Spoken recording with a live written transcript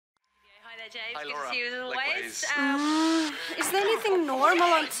Hi, Laura. Likewise. Is there anything normal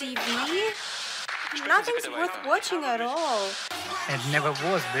on TV? Nothing's worth watching at all. It never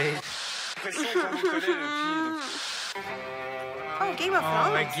was, babe. Oh, Game of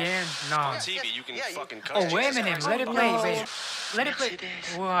Oh, Thrones. again? No. On TV, you can fucking cut. Oh, wait a minute. Let it play, babe. Let it play.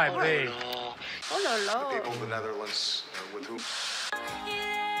 Why, babe? Oh, no, no. People in the Netherlands with who?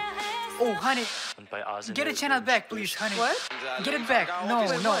 Oh, honey. Get a channel back, please, honey. What? Get it back. No,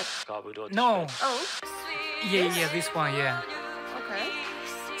 Wait, no. what? No. Oh, Yeah, this one, yeah. okay.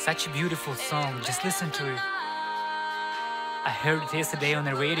 Such a beautiful song. Just listen to it. I heard it yesterday on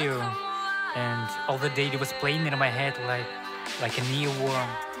the radio, and all the day it was playing in my head like an earworm.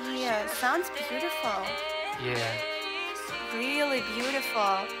 Yeah, sounds beautiful. Yeah, Really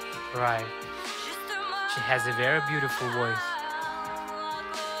beautiful. right. She has a very beautiful voice.